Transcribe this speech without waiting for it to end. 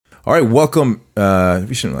All right, welcome.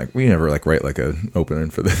 We never write like an opener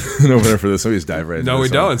for this. An opener for this. So we just dive right. No, we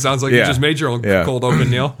don't. It sounds like you just made your own cold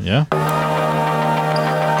open, Neil. Yeah.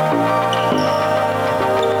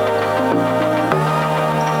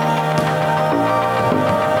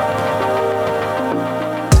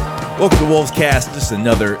 Welcome to Wolves Cast. Just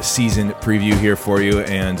another season preview here for you,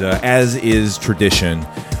 and as is tradition,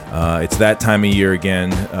 it's that time of year again.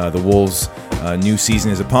 The Wolves' new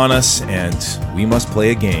season is upon us, and we must play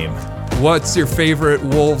a game. What's your favorite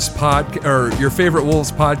Wolves podcast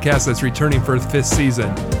that's returning for the 5th season?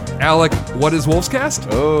 Alec, what is Wolves Cast?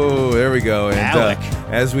 Oh, there we go. And Alec.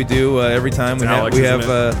 As we do every time we have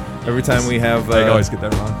I always get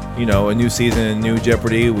that wrong. A new season and new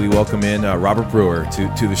Jeopardy, we welcome in Robert Brewer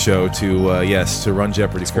to the show to run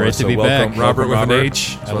Jeopardy for great us. to be welcome, back. Robert with an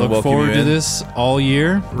H. I look forward to this all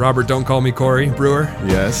year. Robert, don't call me Corey Brewer.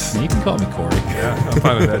 Yes. You can call me Corey. Yeah, I'm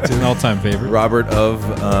fine with that too. An all-time favorite. Robert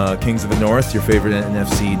of Kings of the North, your favorite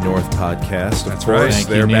NFC North podcast. That's of course, right. Thank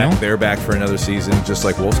they're you, back. Neil. They're back for another season, just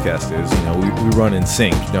like Wolfscast is. We run in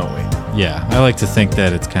sync, don't we? Yeah, I like to think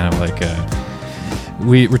that it's kind of like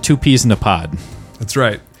we're two peas in a pod. That's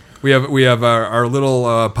right. We have our little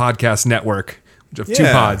podcast network of two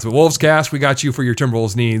Yeah. pods. But Wolves Cast, we got you for your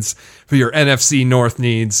Timberwolves needs. For your NFC North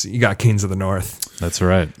needs, you got Kings of the North. That's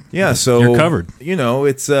right. Yeah, so You're covered.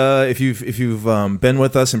 It's if you've been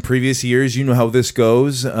with us in previous years, you know how this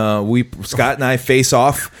goes. Scott and I face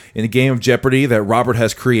off in a game of Jeopardy that Robert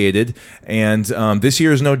has created, and this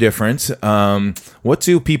year is no different. What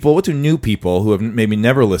do new people who have maybe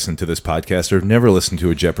never listened to this podcast or have never listened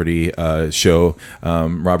to a Jeopardy show,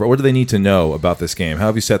 Robert? What do they need to know about this game? How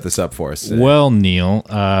have you set this up for us today? Well, Neil,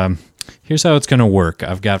 here's how it's going to work.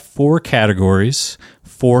 I've got 4 categories,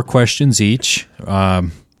 4 questions each,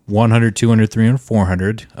 100, 200, 300,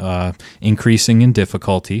 400, increasing in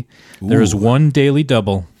difficulty. There is 1 daily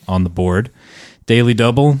double on the board. Daily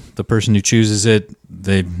double, the person who chooses it,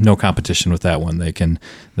 they no competition with that one. They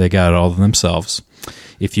got it all themselves.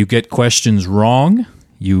 If you get questions wrong,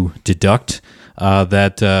 you deduct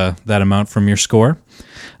that amount from your score.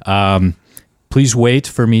 Please wait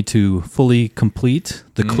for me to fully complete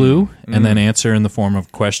the clue and then answer in the form of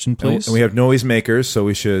question, please. And we have noisemakers, so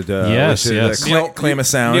we should claim a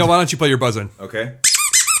sound. Neil, why don't you play your buzzer? Okay.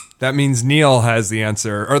 That means Neil has the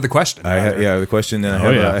answer, or the question. The question. And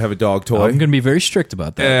I have a dog toy. I'm going to be very strict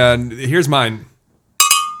about that. And here's mine.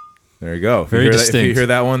 There you go. Very if distinct. you hear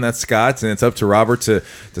that one, that's Scott's, and it's up to Robert to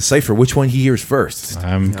decipher which one he hears first.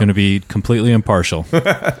 I'm going to be completely impartial.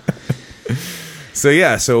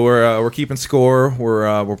 So we're keeping score.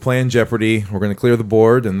 We're playing Jeopardy. We're going to clear the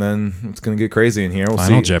board, and then it's going to get crazy in here. We'll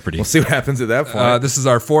Final see. Jeopardy. We'll see what happens at that point. This is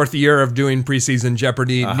our 4th year of doing preseason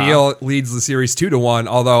Jeopardy. Neil leads the series 2-1,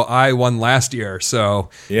 although I won last year. So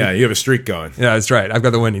you have a streak going. yeah, that's right. I've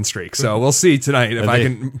got the winning streak. So we'll see tonight if I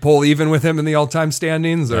can pull even with him in the all-time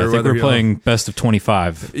standings. Or I think whether we're playing best of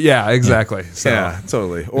 25. Yeah, exactly. So, Yeah,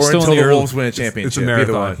 totally. Or still until in the the early- Wolves win a championship. it's a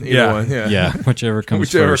marathon. Either one. Yeah, whichever comes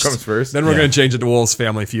Whichever first. comes first. Then we're going to change it to Wolves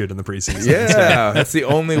Family Feud in the preseason. Yeah, that's the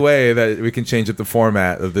only way that we can change up the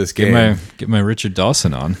format of this game. Get my Richard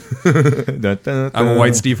Dawson on. Dun, dun, dun. I'm a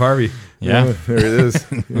white Steve Harvey. Yeah. There it is.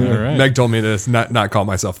 All right. Meg told me to not call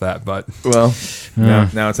myself that, but Well,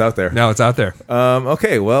 now it's out there. now it's out there.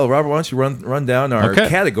 Okay, well, Robert, why don't you run down our Okay.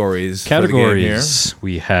 categories? For the game here? Categories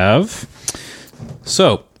we have.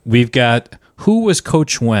 So we've got who was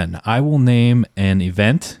coach when. I will name an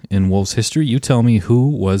event in Wolves history. You tell me who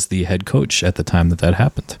was the head coach at the time that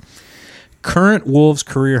happened. Current Wolves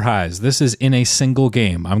career highs. This is in a single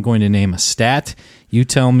game. I'm going to name a stat. You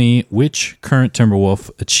tell me which current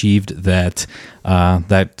Timberwolf achieved that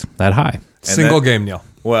high. Single game, Neil.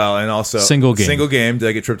 Well, and also Single game. Did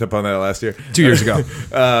I get tripped up on that last year? 2 years ago.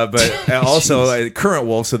 But also current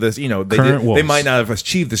Wolves. So this, Current they Wolves. might not have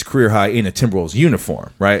achieved this career high in a Timberwolves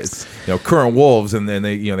uniform, right? It's, current Wolves, and then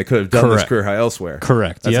they could have done this Correct. career high elsewhere.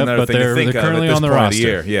 Correct. That's Yep, another but thing to they're think currently of at this on the point of roster.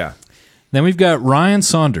 year. Yeah. Then we've got Ryan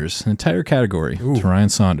Saunders, an entire category. It's Ryan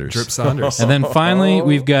Saunders. Drip Saunders. And then finally,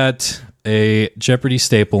 we've got a Jeopardy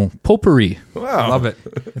staple, potpourri. Wow. Love it.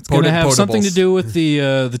 It's going to have something to do with the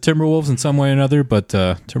Timberwolves in some way or another, but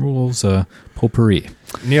Timberwolves potpourri.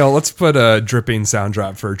 Neil, let's put a dripping sound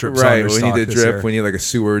drop for Drip Right, Saunders. we need talk to this drip. year. We need like a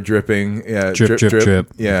sewer dripping. Yeah, Drip, drip, drip.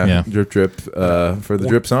 Yeah, Yeah. drip for the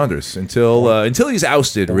Drip Saunders until he's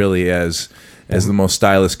ousted really as the most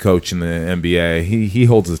stylish coach in the NBA. He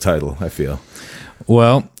holds the title, I feel.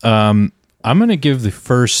 Well, I'm going to give the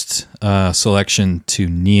first selection to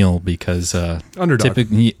Neil because Underdog.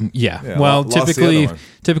 Yeah, Well, lost the other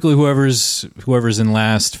typically one. whoever's in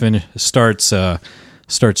last starts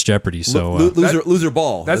starts Jeopardy. So Loser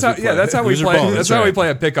ball. That's how. we Yeah, play. that's how we Loser play. ball, That's that's how we right. play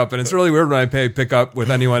at pickup, and it's really weird when I play pickup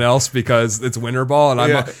with anyone else because it's winter ball, and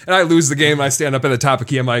I lose the game. And I stand up at the top of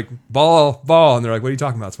key. I'm like ball, and they're like, "What are you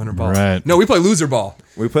talking about? It's winter ball." Right. No, we play loser ball.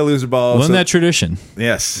 We play loser ball. well, in so- that tradition.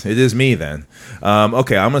 Yes, it is me then.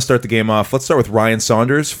 Okay, I'm going to start the game off. Let's start with Ryan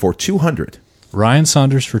Saunders for 200. Ryan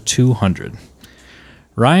Saunders for 200.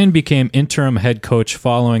 Ryan became interim head coach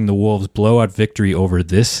following the Wolves' blowout victory over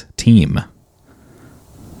this team.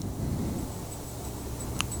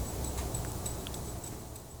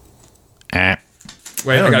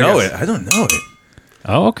 Wait, I don't gotta know guess. it. I don't know it.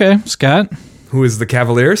 Oh, okay. Scott? Who is the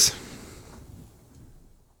Cavaliers?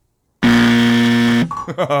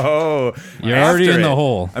 Oh, You're already after in it. the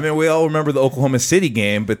hole. I mean, we all remember the Oklahoma City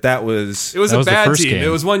game, but that was It was That a was the bad first team. game. It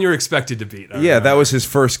was one you're expected to beat. that was his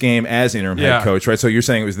first game as interim Yeah. head coach, right? So you're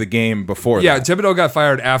saying it was the game before Yeah, that. Thibodeau got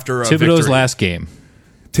fired after a Thibodeau's victory. last game.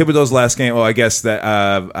 Thibodeau's last game. Oh, I guess that.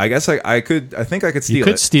 I could. I think I could steal You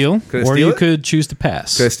could it. steal, Could I or steal you it? could choose to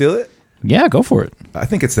pass. Could I steal it? Yeah, go for it. I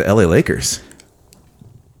think it's the LA Lakers.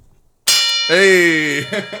 Hey,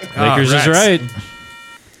 Lakers is Rats. right.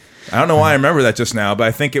 I don't know why I remember that just now, but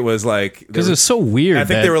I think it was like Because it's so weird. I think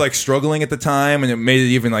that they were like struggling at the time, and it made it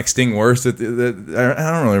even like sting worse. I don't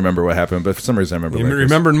really remember what happened, but for some reason I remember. You Lakers.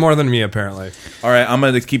 remembered more than me, apparently. All right, I'm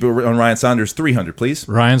going to keep it on Ryan Saunders. 300, please.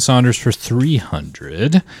 Ryan Saunders for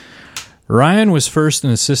 300. Ryan was first an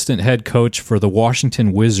assistant head coach for the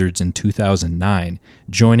Washington Wizards in 2009,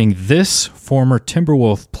 joining this former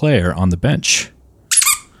Timberwolf player on the bench.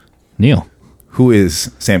 Neil. Who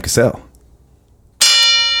is Sam Cassell?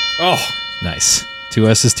 Oh, Nice. 2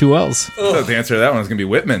 S's, 2 L's. The answer to that one is going to be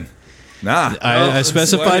Whitman. Nah, I I'm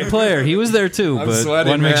specified sweating. player. He was there too, I'm but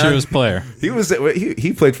sweating, want to make sure man. it was player.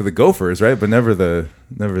 he played for the Gophers, right? But never the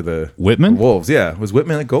Whitman? Wolves. Yeah, was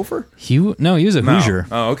Whitman a Gopher? He was a No. Hoosier.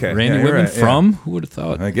 Oh, okay. Randy Yeah, you're Whitman right, yeah. from? Who would have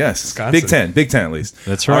thought? I guess Wisconsin. Big Ten at least.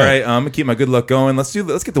 That's All right. right, I'm gonna keep my good luck going. Let's get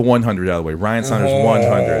the 100 out of the way. Ryan Saunders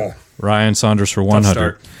 100. Ryan Saunders for 100.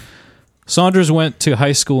 start. Saunders went to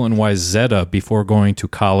high school in Wayzata before going to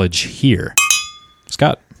college here.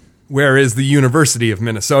 Scott. Where is the University of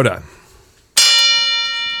Minnesota?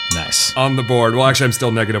 Nice. On the board. Well, actually, I'm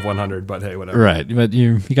still negative 100, but hey, whatever. Right, but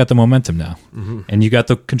you got the momentum now, and you got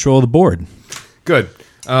the control of the board. Good.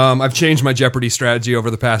 I've changed my Jeopardy strategy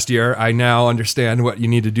over the past year. I now understand what you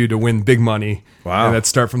need to do to win big money. Wow. And let's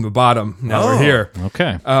start from the bottom. Now Oh. we're here.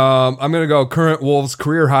 Okay. I'm going to go current Wolves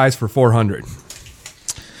career highs for 400.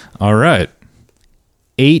 All right.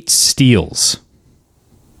 8 steals.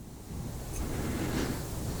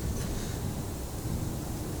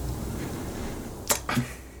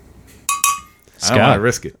 I don't want Scott. to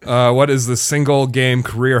risk it. What is the single game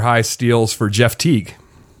career high steals for Jeff Teague?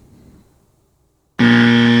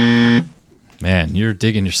 Man, you're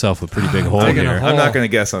digging yourself a pretty big hole digging a here. hole. I'm not going to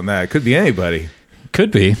guess on that. It could be anybody.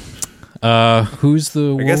 Could be. Who's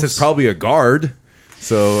the I guess it's probably a guard.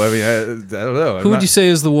 So I mean, I don't know. Who would you say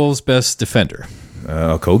is the Wolves' best defender?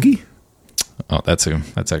 Kogi? Oh, that's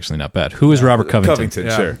actually not bad. Who is Robert Covington? Covington,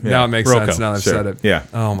 Yeah. sure. Now it makes Rocco. sense now that I've Sure. said it. Yeah.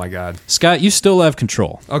 Oh, my God. Scott, you still have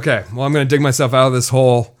control. Okay. Well, I'm going to dig myself out of this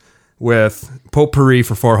hole with Potpourri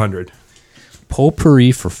for 400.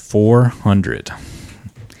 Potpourri for 400.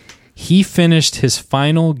 He finished his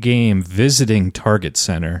final game visiting Target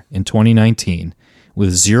Center in 2019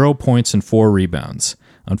 with 0 points and 4 rebounds.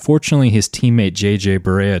 Unfortunately, his teammate JJ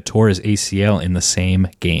Barea tore his ACL in the same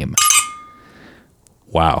game.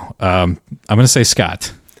 Wow. I'm going to say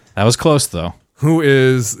Scott. That was close, though. Who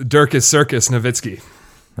is Dirkus Circus Nowitzki?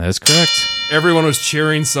 That is correct. Everyone was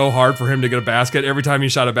cheering so hard for him to get a basket. Every time he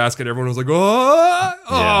shot a basket, everyone was like, "Oh,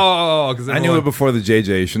 oh!" Because I knew it before the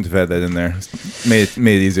JJ. You shouldn't have had that in there. Made it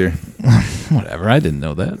easier. Whatever. I didn't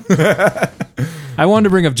know that. I wanted to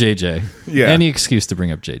bring up JJ. Yeah. Any excuse to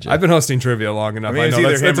bring up JJ. I've been hosting trivia long enough. I mean, I it's know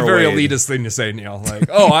either that's a him or very Wade. elitist thing to say, Neil.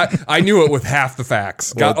 Like, I knew it with half the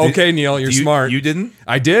facts. Well, Okay, Neil, you're smart. You didn't?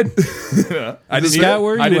 I did. I didn't Scott,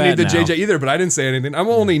 where are I you didn't at need the now? JJ either, but I didn't say anything. I'm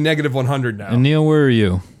only negative 100 now. and Neil, where are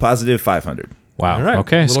you? Positive 500. Wow. All right.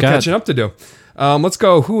 Okay, a little Scott. catching up to do. Let's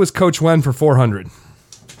go. Who was Coach Wen for 400?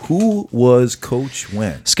 Who was Coach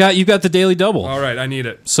Wen? Scott, you got the daily double. All right, I need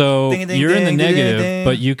it. So Ding, ding, you're in the ding, negative, ding, ding.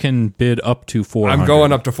 but you can bid up to 400. I'm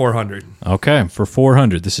going up to 400. Okay, for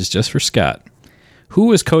 400. This is just for Scott. Who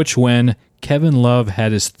was coach when Kevin Love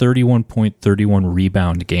had his 31.31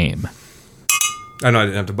 rebound game? I know I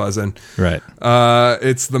didn't have to buzz in. Right.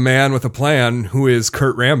 It's the man with a plan who is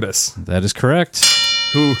Kurt Rambis, That is correct.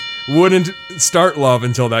 who wouldn't start Love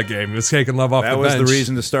until that game. He was taking Love off That the was bench. the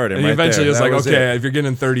reason to start him. And he right eventually there. was That like, was okay, it. if you're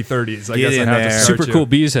getting 30-30s, I Get guess I in have to there. start Super you. Cool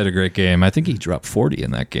Bees had a great game. I think he dropped 40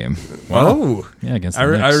 in that game. Oh. Yeah, against the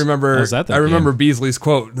I Knicks. remember. I was at that I remember game. Beasley's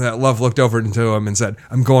quote that Love looked over into him and said,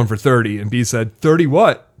 "I'm going for 30," and B said, "30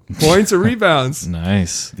 what? Points or rebounds?"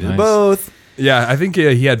 Nice. nice. Both. Yeah, I think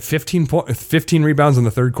he had 15 rebounds in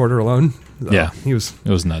the third quarter alone. Yeah. he was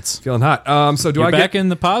It was nuts. feeling hot. So do You're I back get in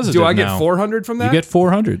the positive Do I get now. 400 from that? You get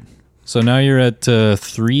 400. So now you're at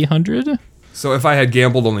 300? So if I had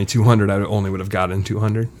gambled only 200, I only would have gotten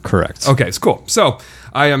 200. Correct. Okay, it's cool. So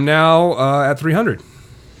I am now at 300.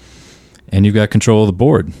 And you got control of the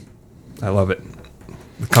board. I love it.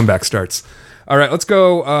 The comeback starts. All right, let's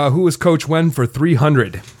go. Who is Coach Wen for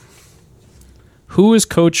 300? Who is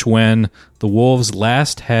coach when the Wolves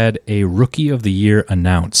last had a Rookie of the Year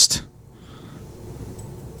announced?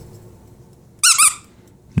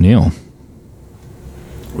 Neil.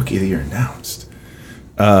 Rookie of the Year announced.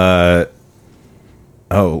 Last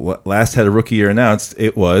had a Rookie Year announced.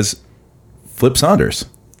 It was Flip Saunders.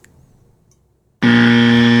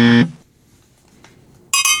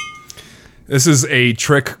 This is a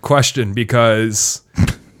trick question because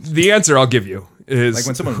the answer I'll give you is Like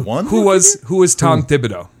when someone won? who was Tom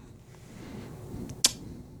Thibodeau?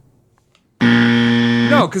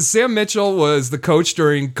 No, because Sam Mitchell was the coach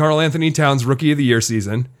during Karl Anthony Towns' Rookie of the Year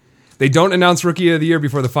season. They don't announce Rookie of the Year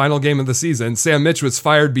before the final game of the season. Sam Mitch was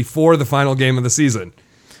fired before the final game of the season.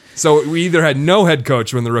 So we either had no head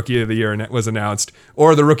coach when the Rookie of the Year was announced,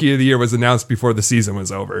 or the Rookie of the Year was announced before the season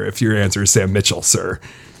was over, if your answer is Sam Mitchell, sir.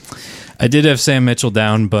 I did have Sam Mitchell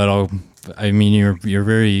down, but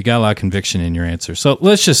you got a lot of conviction in your answer. So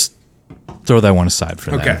let's just throw that one aside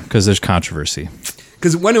for Okay. that because there's controversy.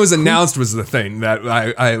 Because when it was announced was the thing that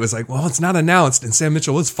I was like, well, it's not announced, and Sam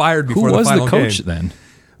Mitchell was fired Who before was the the final coach game. then?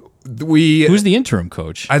 We Who's the interim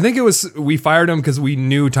coach? I think we fired him because we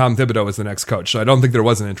knew Tom Thibodeau was the next coach. So I don't think there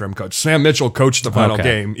was an interim coach. Sam Mitchell coached the final Okay.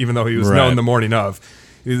 game, even though he was Right. known the morning of.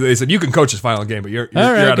 They said, you can coach this final game, but you're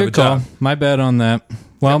All right, out of good the call. job. My bad on that.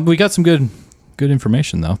 Well, we got some good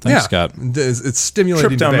information though. Thanks, Scott. It's stimulating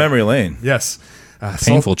Trip down debate. memory lane. Yes.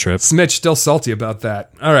 Painful trip. Smitch still salty about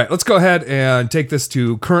that. All right, let's go ahead and take this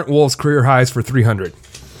to current Wolves career highs for 300.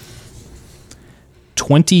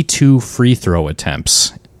 22 free throw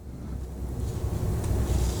attempts.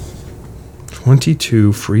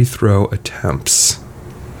 22 free throw attempts.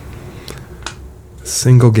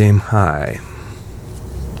 Single game high.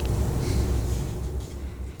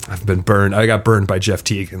 I've been burned. I got burned by Jeff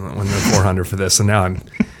Teague when they were 400 for this, and now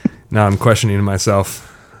I'm questioning myself.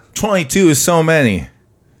 22 is so many.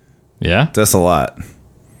 Yeah. That's a lot.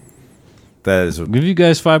 That is. Give you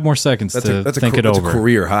guys 5 more seconds to think it that's over. a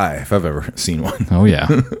career high if I've ever seen one. Oh yeah.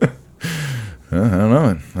 I don't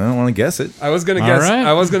know. I don't want to guess it. I was gonna All guess. right.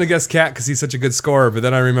 I was gonna guess Cat because he's such a good scorer, but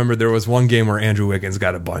then I remembered there was one game where Andrew Wiggins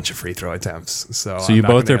got a bunch of free throw attempts. So you I'm not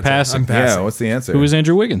both gonna are passing? I'm passing. Yeah, what's the answer? Who was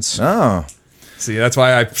Andrew Wiggins? Oh, See, that's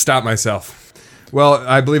why I stopped myself. Well,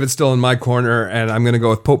 I believe it's still in my corner, and I'm going to go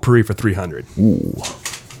with Potpourri for 300.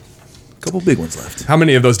 a couple big ones left. How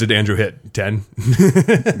many of those did Andrew hit? 10?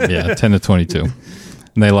 Yeah, 10 to 22. And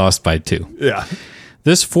they lost by 2. Yeah.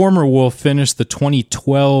 This former Wolf finished the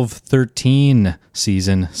 2012-13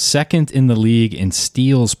 season second in the league in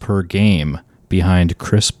steals per game behind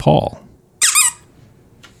Chris Paul.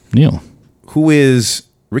 Neil. Who is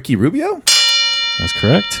Ricky Rubio? That's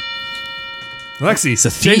correct. Lexi, a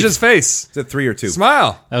thief. change his face. Is it 3 or 2?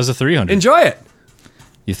 Smile. That was a 300. Enjoy it.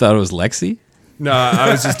 You thought it was Lexi? No, I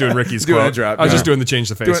was just doing Ricky's Doing a quote. drop, I was yeah. just doing the change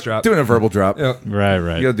the face drop. Doing a verbal drop. Yeah. Right.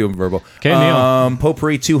 You gotta do a verbal. Okay, Neil.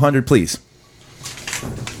 Potpourri 200, please.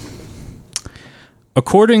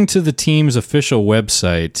 According to the team's official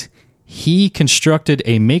website, he constructed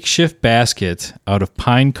a makeshift basket out of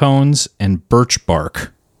pine cones and birch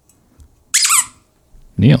bark.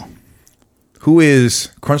 Neil. Who is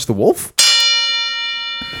Crunch the Wolf?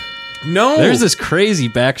 No. There's this crazy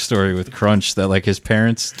backstory with Crunch that like his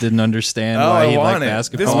parents didn't understand Oh, why I he want liked it.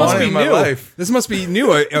 basketball. This I must want it be in my new. life. This must be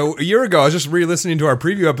new. A year ago, I was just re-listening to our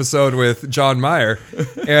preview episode with John Meyer,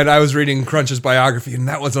 and I was reading Crunch's biography, and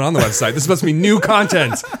that wasn't on the website. This must be new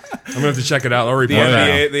content. I'm gonna have to check it out. I'll The report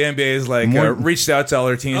NBA, the NBA is like More- reached out to all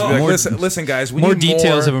their teams. Be like, listen, guys, we More need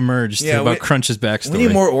details have emerged Yeah, about we- Crunch's backstory. We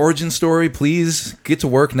need more origin story, please. Get to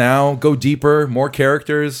work now. Go deeper. More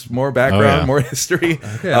characters. More background. Oh, yeah. More history.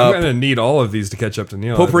 Yeah, I'm gonna need all of these to catch up to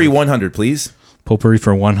Neil. Potpourri 100, please. Potpourri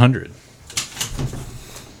for 100.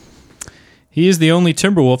 He is the only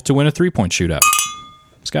Timberwolf to win a three-point shootout.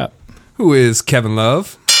 Scott. Who is Kevin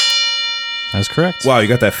Love? That's correct. Wow, you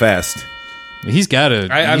got that fast. He's got to.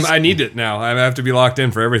 I need it now. I have to be locked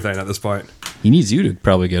in for everything at this point. He needs you to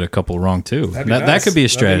probably get a couple wrong too. That'd be That nice. could be a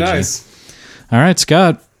That'd strategy. nice. All right,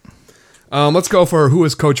 Scott. Let's go for who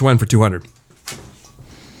is Coach Wen for 200.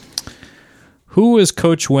 Who is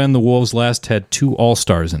Coach when the Wolves last had 2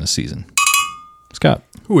 All-Stars in a season? Scott.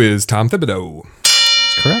 Who is Tom Thibodeau?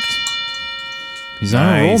 That's correct. He's on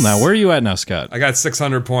a roll Nice. now. Where are you at now, Scott? I got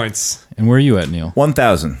 600 points. And where are you at, Neil?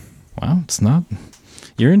 1,000. Wow, it's not.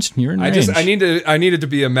 You're in range. I needed to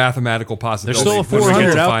be a mathematical possibility. There's still a when we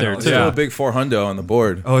get 400 to out there, finals. too. Still Yeah. a big 400 on the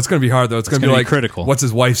board. Oh, it's going to be hard though. It's going to be gonna be like critical. What's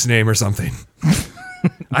his wife's name or something?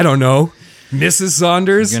 I don't know. Mrs.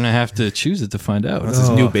 Saunders. You're going to have to choose it to find out. What's his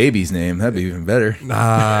new baby's name? That'd be even better.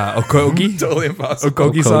 Okogie. Totally impossible.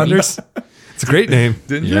 Okogie Saunders. It's a great name.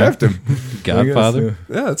 Didn't Yeah. draft him. Godfather.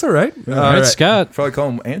 Yeah, that's all right. All right, Scott. Probably call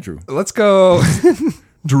him Andrew. Let's go.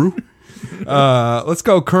 Drew. Let's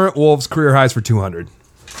go current Wolves career highs for 200.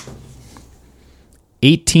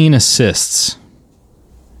 18 assists.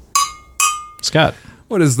 Scott.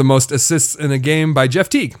 What is the most assists in a game by Jeff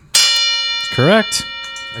Teague? That's correct.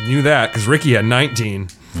 I knew that because Ricky had 19.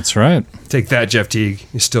 That's right. Take that, Jeff Teague.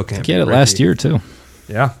 You still can't. He had it beat last Ricky. year, too.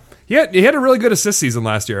 Yeah. He had a really good assist season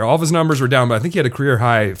last year. All of his numbers were down, but I think he had a career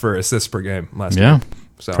high for assists per game last year. Yeah.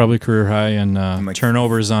 So Probably career high in like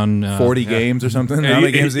turnovers on 40 games or something. And How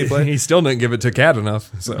many games did he play? He still didn't give it to Cat enough.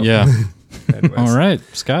 So Yeah. anyways. All right,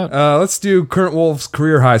 Scott. Let's do current Wolves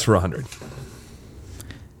career highs for 100.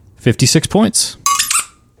 56 points.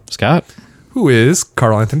 Scott. Who is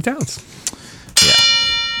Karl Anthony Towns? Yeah.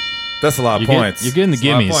 That's a lot of points. You're getting the That's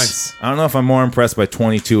a lot of gimmies. points. I don't know if I'm more impressed by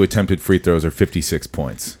 22 attempted free throws or 56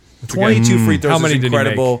 points. 22 free throws How many is did he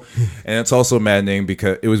incredible, and it's also maddening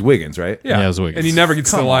because it was Wiggins, right? Yeah, it was Wiggins. And he never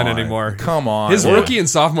gets to the Come line on. anymore. Come on. His What- rookie and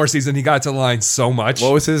sophomore season, he got to the line so much.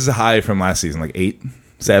 What was his high from last season? Like 8,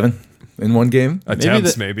 7 in one game?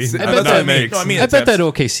 Attempts, the- maybe. I That's bet what that it makes. No, I mean I bet attempts. that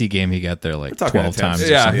OKC game he got there like talking 12 attempts. times.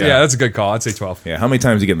 or Yeah, something. yeah, that's a good call. I'd say 12. Yeah, how many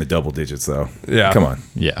times did you get in the double digits, though? Yeah. Come on.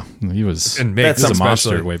 Yeah, he was. And he makes was a especially.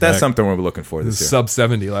 monster way That's back. something we're looking for this year. Sub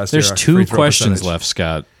 70 last There's year. 2 free throw questions percentage. left,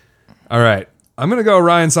 Scott. All right. I'm going to go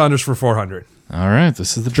Ryan Saunders for 400. All right,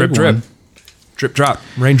 this is the Drip, big drip. one. Drip, drop.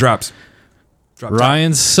 Raindrops. Drop, drop.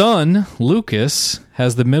 Ryan's son, Lucas,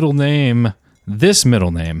 has this middle name,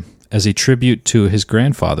 as a tribute to his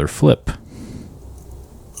grandfather, Flip.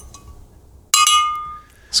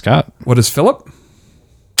 Scott. What is Philip?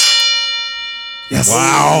 Yes.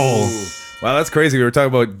 Wow. Wow, that's crazy. We were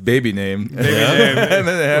talking about baby name. And then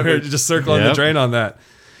they have We're it. just circling the Yep. drain on that.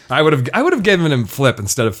 I would have given him Flip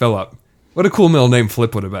instead of Philip. What a cool middle name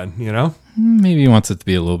Flip would have been, you know? Maybe he wants it to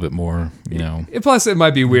be a little bit more, Plus, it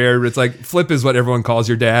might be weird. It's like Flip is what everyone calls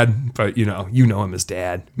your dad, but you know him as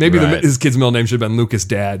Dad. Maybe Right. his kid's middle name should have been Lucas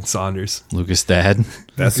Dad Saunders. Lucas' dad.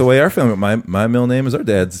 That's the way our family. My middle name is our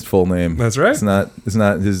dad's full name. That's right. It's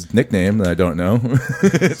not his nickname that I don't know.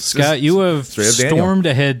 Scott, you have straight up Daniel. stormed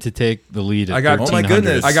ahead to take the lead at I got- 1300. Oh my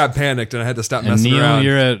goodness. I got panicked and I had to stop And messing Neil, around.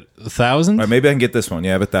 you're at 1,000? All right, maybe I can get this one.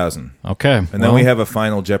 Yeah, I have 1,000. Okay. And then we have a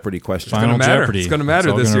final Jeopardy question. Final It's going to matter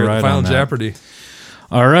It's all this gonna year. The ride final on that. Jeopardy.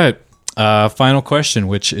 All right. Final question,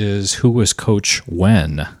 which is who was coach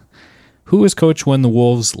when? Who was coach when the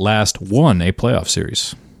Wolves last won a playoff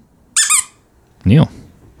series? Neil.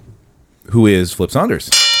 Who is Flip Saunders?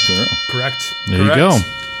 2 in a row. Correct. There you go.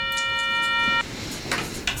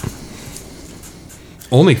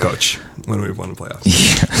 Only coach when we've won the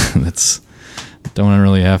playoffs. That's don't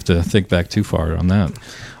really have to think back too far on that.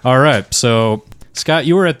 All right. So Scott,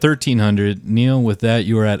 you were at 1,300. Neil, with that,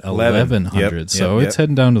 you were at 1,100. Yep, So yep. it's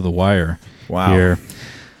heading down to the wire Wow. here.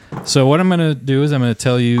 So what I'm going to do is I'm going to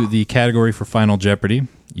tell you the category for Final Jeopardy.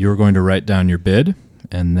 You're going to write down your bid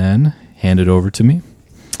and then hand it over to me.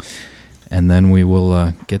 And then we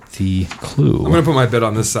will get the clue. I'm going to put my bid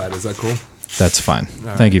on this side. Is that cool? That's fine.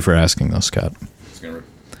 Thank you for asking, though, Scott. Just gonna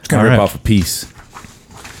All rip right. off a piece.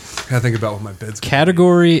 I gotta think about what my bid's gonna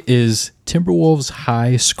Category is Timberwolves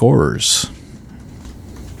high scorers.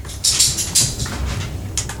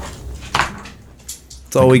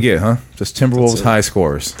 That's all we get, huh? Just Timberwolves high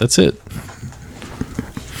scores. That's it.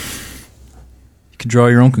 You can draw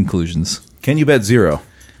your own conclusions. Can you bet 0?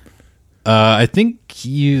 I think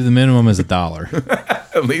the minimum is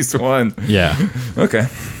 $1. At least one. Yeah. Okay.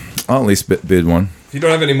 I'll at least bid one. If you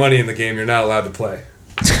don't have any money in the game, you're not allowed to play.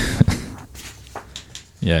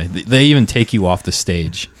 Yeah. They even take you off the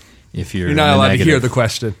stage if you're You're not in the allowed to negative. hear the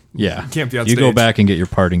question. Yeah. You can't be on You go stage. back and get your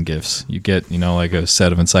parting gifts. You get, like a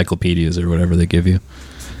set of encyclopedias or whatever they give you.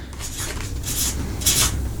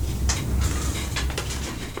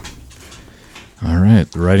 All right.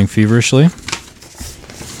 Writing feverishly.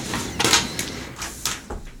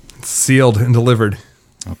 Sealed and delivered.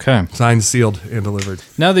 Okay. Signed, sealed, and delivered.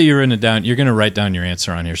 Now that you've written it down, you're going to write down your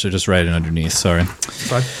answer on here, so just write it underneath. Sorry.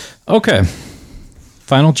 Fine. Okay.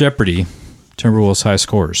 Final Jeopardy. Timberwolves high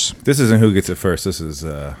scores. This isn't who gets it first. This is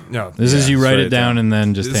No. This is you write write it it down down. and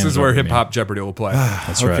then just This hand is it where over to Hip me. Hop Jeopardy will play.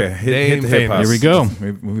 That's okay. right. Hit the hip hop. Here we go.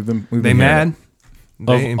 We've been They mad?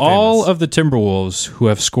 They Of ain't all famous. of the Timberwolves who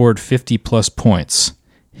have scored 50-plus points,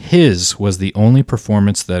 his was the only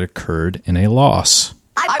performance that occurred in a loss.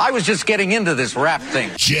 I was just getting into this rap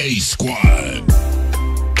thing. J Squad.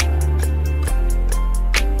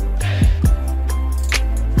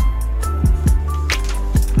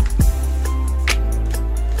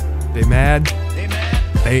 They mad?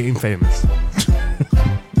 They ain't famous.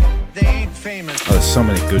 They ain't famous. Oh, there's so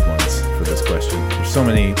many good ones for this question. There's so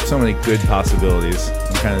many good possibilities.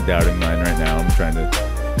 I'm kind of doubting mine right now. I'm trying to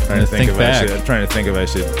think think if back. I should. I'm trying to think if I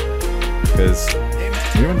should, because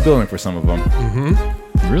we were building for some of them.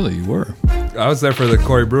 Really, you were. I was there for the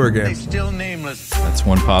Corey Brewer They game. still nameless. That's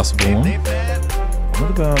one possible They one. bad.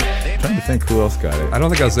 What about? I'm trying to think who else got I it. don't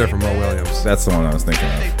think I was there for Mo Williams. That's the one I was thinking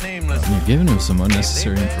of. They nameless. You're giving him some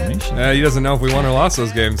unnecessary information. He doesn't know if we won or lost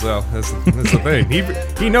those games, though. That's the thing.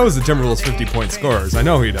 He knows the Timberwolves 50-point scorers. I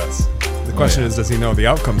know he does. The question is, does he know the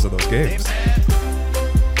outcomes of those games?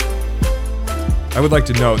 I would like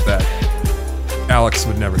to note that Alex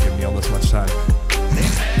would never give Neil this much time.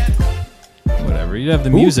 Whatever. You'd have the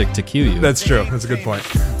music to cue you. That's true. That's a good point.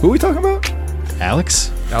 Who are we talking about?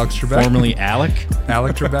 Alex, Alex Trebek. formerly Alec.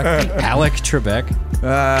 Alec Trebek. Alec Trebek.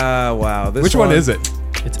 Wow. This Which one is it?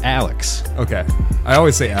 It's Alex. Okay. I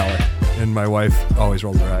always say Alec, and my wife always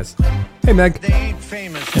rolls her eyes. Hey, Meg. They ain't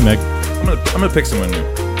famous. Hey, Meg. I'm gonna pick someone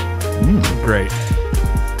new. Great.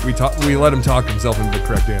 We let him talk himself into the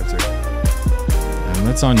correct answer. And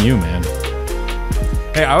that's on you, man.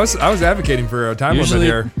 Hey, I was advocating for a time limit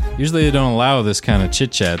here. Usually they don't allow this kind of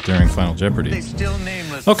chit chat during Final They Jeopardy. still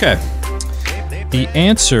nameless. Okay. The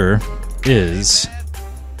answer is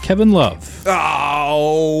Kevin Love.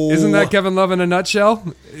 Oh, Isn't that Kevin Love in a nutshell?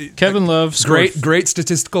 Kevin Love scored Great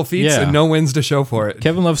statistical feats Yeah. and no wins to show for it.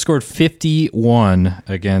 Kevin Love scored 51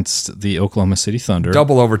 against the Oklahoma City Thunder.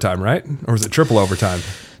 Double overtime, right? Or was it triple overtime?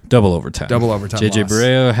 Double overtime. Double overtime JJ loss.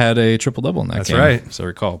 Barea had a triple double in that That's game. right. So I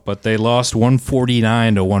recall. But they lost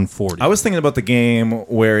 149 to 140. I was thinking about the game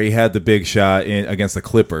where he had the big shot against the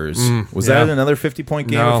Clippers. Was yeah. that another 50-point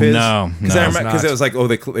game No. of his? No, because no, it's it was like, oh,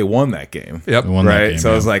 they won that game. Yep. They won that Right, game, so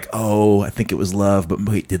yeah. I was like, oh, I think it was Love, but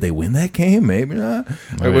wait, did they win that game? Maybe not.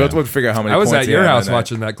 We'll have to figure out how many. I was points at he your had house in that.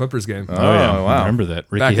 watching that Clippers game. Oh, yeah. wow. I remember that.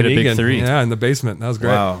 Ricky Back hit a in big Egan. three. Yeah, in the basement. That was great.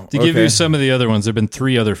 Wow. To give Okay. you some of the other ones, there have been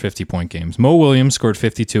 3 other 50-point games. Mo Williams scored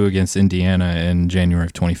 52 against Indiana in January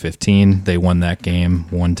of 2015. They won that game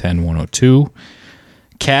 110-102.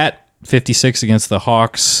 Cat, 56 against the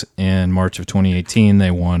Hawks in March of 2018. They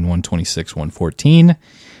won 126-114.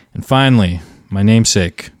 And finally, my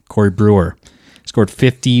namesake, Corey Brewer, scored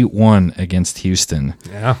 51 against Houston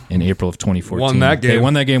Yeah. in April of 2014. Won that They game.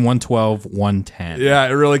 won that game 112-110. Yeah,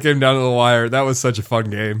 it really came down to the wire. That was such a fun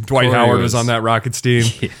game. Dwight Corey Howard was- was on that Rockets team.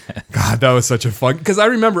 God, that was such a fun. Because I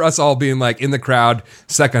remember us all being like in the crowd,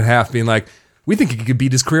 second half, being like, we think he could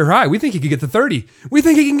beat his career high. We think he could get to 30. We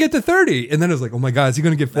think he can get to 30. And then it was like, oh my God, is he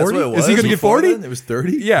going to get 40? That's what it was. Is he going to get Before 40? then? It was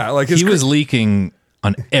 30. Yeah, like his He was leaking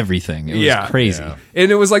on everything. It was crazy. Yeah.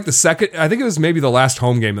 And it was like the second, I think it was maybe the last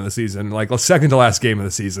home game of the season, like the second to last game of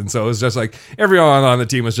the season. So it was just like everyone on the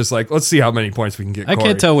team was just like, let's see how many points we can get. I Corey.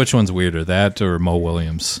 can't tell which one's weirder, that or Mo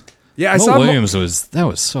Williams. Yeah, I Mo saw Williams that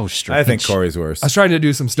was so strange. I think Corey's worse. I was trying to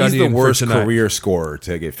do some He's studying the worst for tonight. career scorer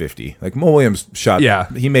to get 50. Like Mo Williams shot. Yeah.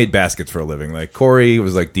 he made baskets for a living. Like Corey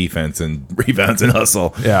was like defense and rebounds and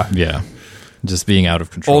hustle. Yeah. Yeah, just being out of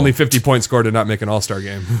control. Only 50 points scored to not make an all-star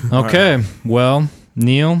game. Okay, well,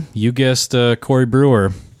 Neil, you guessed Corey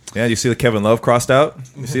Brewer. Yeah, you see the Kevin Love crossed out?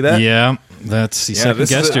 You see that? Yeah, that's you second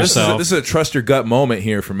guessed yourself. This is a trust your gut moment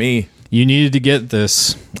here for me. You needed to get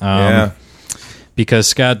this. Yeah. Because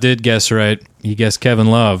Scott did guess right. He guessed Kevin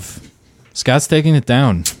Love. Scott's taking it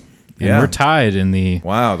down. And Yeah. we're tied in the...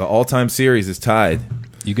 Wow, the all-time series is tied.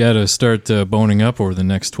 You got to start boning up over the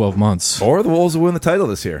next 12 months. Or the Wolves will win the title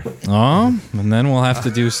this year. Oh, and then we'll have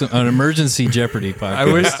to do an emergency Jeopardy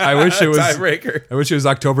podcast. I wish it was. Tiebreaker. I wish it was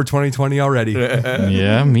October 2020 already.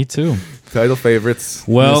 Yeah, me too. Title favorites.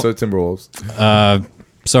 Well- Minnesota Timberwolves.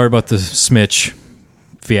 Sorry about the smidge.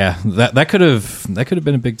 Yeah, that could have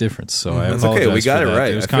been a big difference. So I That's apologize. okay. We got for it that.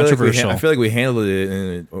 right. It was I feel like controversial. I feel like we handled it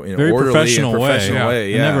in a Very orderly professional, and professional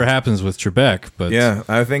way. It never happens with Trebek, but Yeah,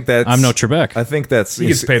 I think that's. I'm no Trebek. I think that's. He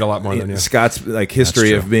gets paid a lot more than you. Scott's like history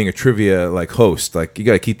true. of being a trivia like host. Like you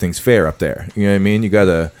got to keep things fair up there. You know what I mean? You got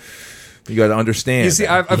to You got to understand. You see,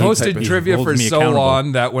 I've Type hosted of- trivia holds for me so accountable.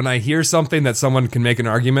 long that when I hear something that someone can make an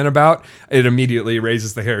argument about, it immediately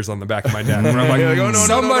raises the hairs on the back of my neck. Where I'm like, You're like, oh, no,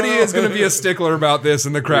 somebody is going to be a stickler about this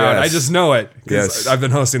in the crowd. Yes. I just know it because Yes. I've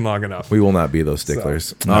been hosting long enough. We will not be those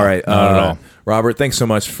sticklers. No, all right. not at all. Robert, thanks so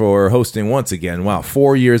much for hosting once again. Wow,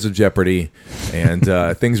 4 years of Jeopardy, and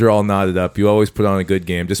things are all knotted up. You always put on a good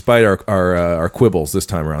game, despite our quibbles this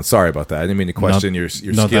time around. Sorry about that. I didn't mean to question your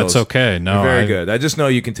skills. No, that's okay. No, You're very I- good. I just know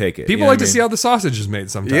you can take it. People You know like to what I see mean? how the sausage is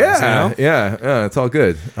made sometimes. Yeah, you know? yeah, it's all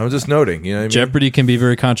good. I'm just noting. You know what I mean? Jeopardy can be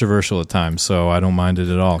very controversial at times, so I don't mind it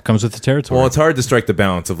at all. It comes with the territory. Well, it's hard to strike the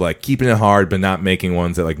balance of like keeping it hard, but not making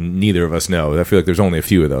ones that like neither of us know. I feel like there's only a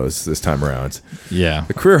few of those this time around. yeah.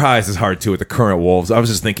 The career highs is hard too with the current Wolves. I was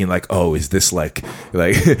just thinking like, oh, is this like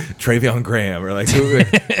Travion Graham or like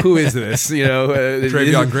who is this? You know,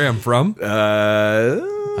 Travion Graham from?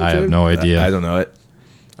 I have no idea. I don't know it.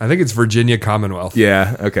 I think it's Virginia Commonwealth.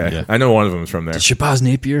 Yeah, okay. Yeah. I know one of them is from there. Did Shabazz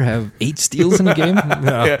Napier have 8 steals in a game?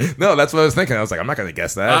 Yeah. No, that's what I was thinking. I was like, I'm not going to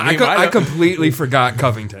guess that. I completely forgot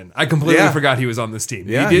Covington. I completely Yeah. forgot he was on this team.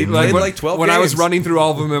 Yeah, he he did, played when, like 12 When I was games. running through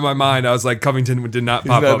all of them in my mind, I was like, Covington did not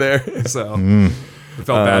pop not up there. So it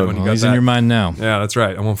felt bad when you Well, got he's that. in your mind now. Yeah, that's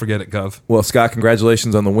right. I won't forget it, Gov. Well, Scott,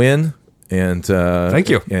 congratulations on the win. And Thank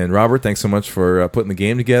you. And Robert, thanks so much for putting the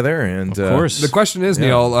game together. And Of course. The question is,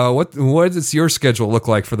 Neil, what does your schedule look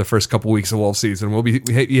like for the first couple weeks of Wolf season? We'll be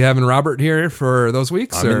you having Robert here for those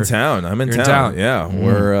weeks? I'm or? in town. I'm in You're town. in town. Yeah,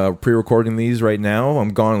 we're pre-recording these right now.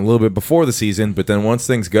 I'm gone a little bit before the season, but then once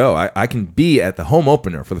things go, I can be at the home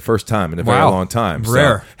opener for the first time in a very Wow. long time. So,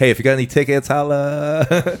 Rare. hey, if you got any tickets, holla.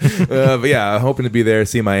 But yeah, I'm hoping to be there,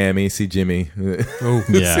 see Miami, see Jimmy. Oh,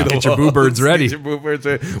 Yeah. See the Get your boo Wolves, birds ready. Get your boo birds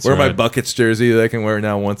ready. Wear my right. Buckets jersey that I can wear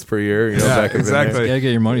now once per year. You know, Yeah, back in the exactly. day. You gotta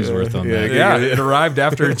get your money's worth on Yeah, that. Yeah, it arrived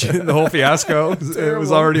after the whole fiasco. It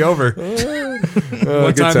was already over.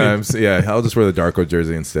 Good time times. Yeah, I'll just wear the Darko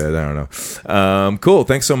jersey instead. I don't know. Cool.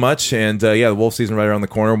 Thanks so much. And yeah, the Wolf season right around the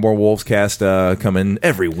corner. More Wolves cast coming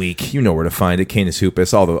every week. You know where to find it. Canis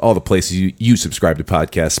Hoopus. All the places you subscribe to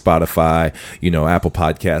podcasts. Spotify. Apple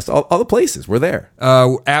Podcasts. All the places. We're there.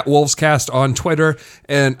 At Wolvescast on Twitter.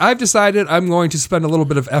 And I've decided I'm going to spend a little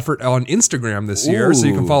bit of effort on Instagram this year. So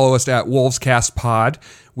you can Ooh. follow us at Wolvescast Pod.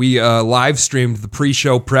 We live streamed the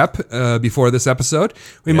pre-show prep before this episode.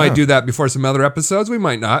 We might do that before some other episodes. We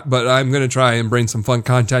might not, but I'm going to try and bring some fun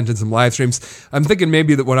content and some live streams. I'm thinking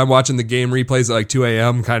maybe that when I'm watching the game replays at like 2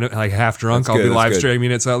 a.m., kind of like half drunk, That's I'll good, be that's live good.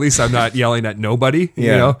 streaming it. So at least I'm not yelling at nobody,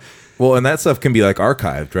 you know? Well, and that stuff can be like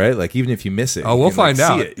archived, right? Like even if you miss it. Oh, you we'll can, like, find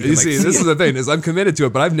out. see it. You You can, see, like, this see is it. the thing is I'm committed to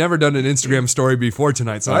it, but I've never done an Instagram story before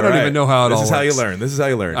tonight, so I don't All right. even know how it all This works. is how you learn. This is how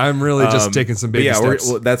you learn. I'm really just taking some but baby yeah, steps.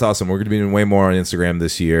 well, that's awesome. We're going to be doing way more on Instagram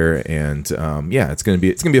this year, and yeah, it's going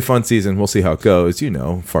to be a fun season. We'll see how it goes.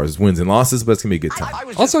 As far as wins and losses, but it's going to be a good time.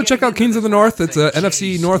 Also, check out Kings of the North. It's a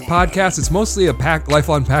NFC North podcast. It's mostly a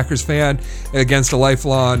lifelong Packers fan against a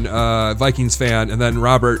lifelong Vikings fan, and then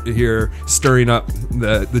Robert here stirring up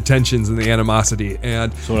the tensions and the animosity.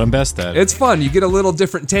 And That's what I'm best at. it's fun. You get a little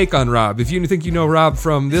different take on Rob. If you think you know Rob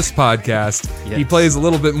from this podcast, he Yes. plays a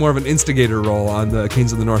little bit more of an instigator role on the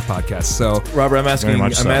Kings of the North podcast. So Robert, I'm asking. Very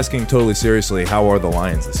much I'm so. asking totally seriously. How are the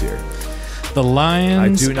Lions this year? the I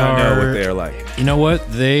Lions do not know are- what they are like. You know what?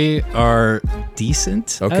 They are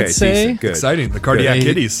decent, Okay, I'd say. decent. Good. exciting. The cardiac They-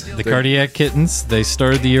 kitties. The cardiac kittens. They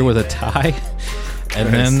started the year with a tie.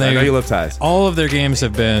 And then I know they you love ties. all of their games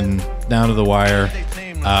have been down to the wire.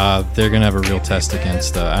 They're going to have a real test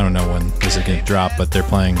against, I don't know when this is going to drop, but they're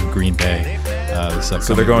playing Green Bay. This So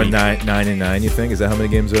they're upcoming going week. 9-9. You think? Is that how many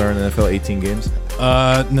games there are in the NFL? 18 games.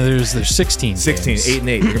 No, there's 16. 16. games. 8-8.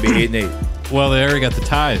 They're gonna be 8-8. Well, they already got the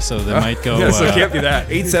tie, so they might go. Yeah, so it can't be that.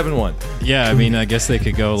 8-7-1. Yeah, I mean, I guess they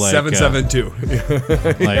could go like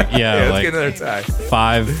 7-7-2. like Let's like get another tie.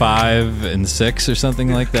 5-5-6 or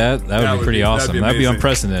something like that. That would That be would pretty be- that'd awesome. be That'd be amazing.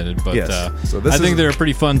 unprecedented. But Yes. So this I think is- they're a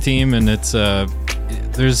pretty fun team, and it's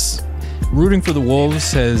there's rooting for the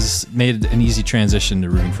Wolves has made an easy transition to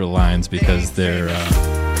rooting for the Lions because they're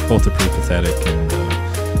both are pretty pathetic and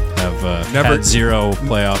have Never- had zero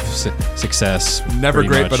playoff success. Never pretty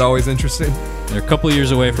great, much. but always interesting. They're a couple of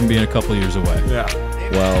years away from being a couple of years away. Yeah.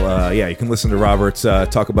 Well, yeah, you can listen to Robert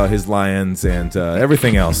talk about his Lions and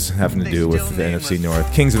everything else having to do with the NFC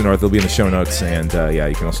North. Kings of the North, they'll be in the show notes. And yeah,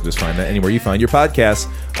 you can also just find that anywhere you find your podcasts.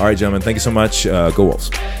 All right, gentlemen, thank you so much. Go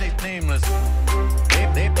Wolves. Nameless.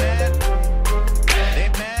 They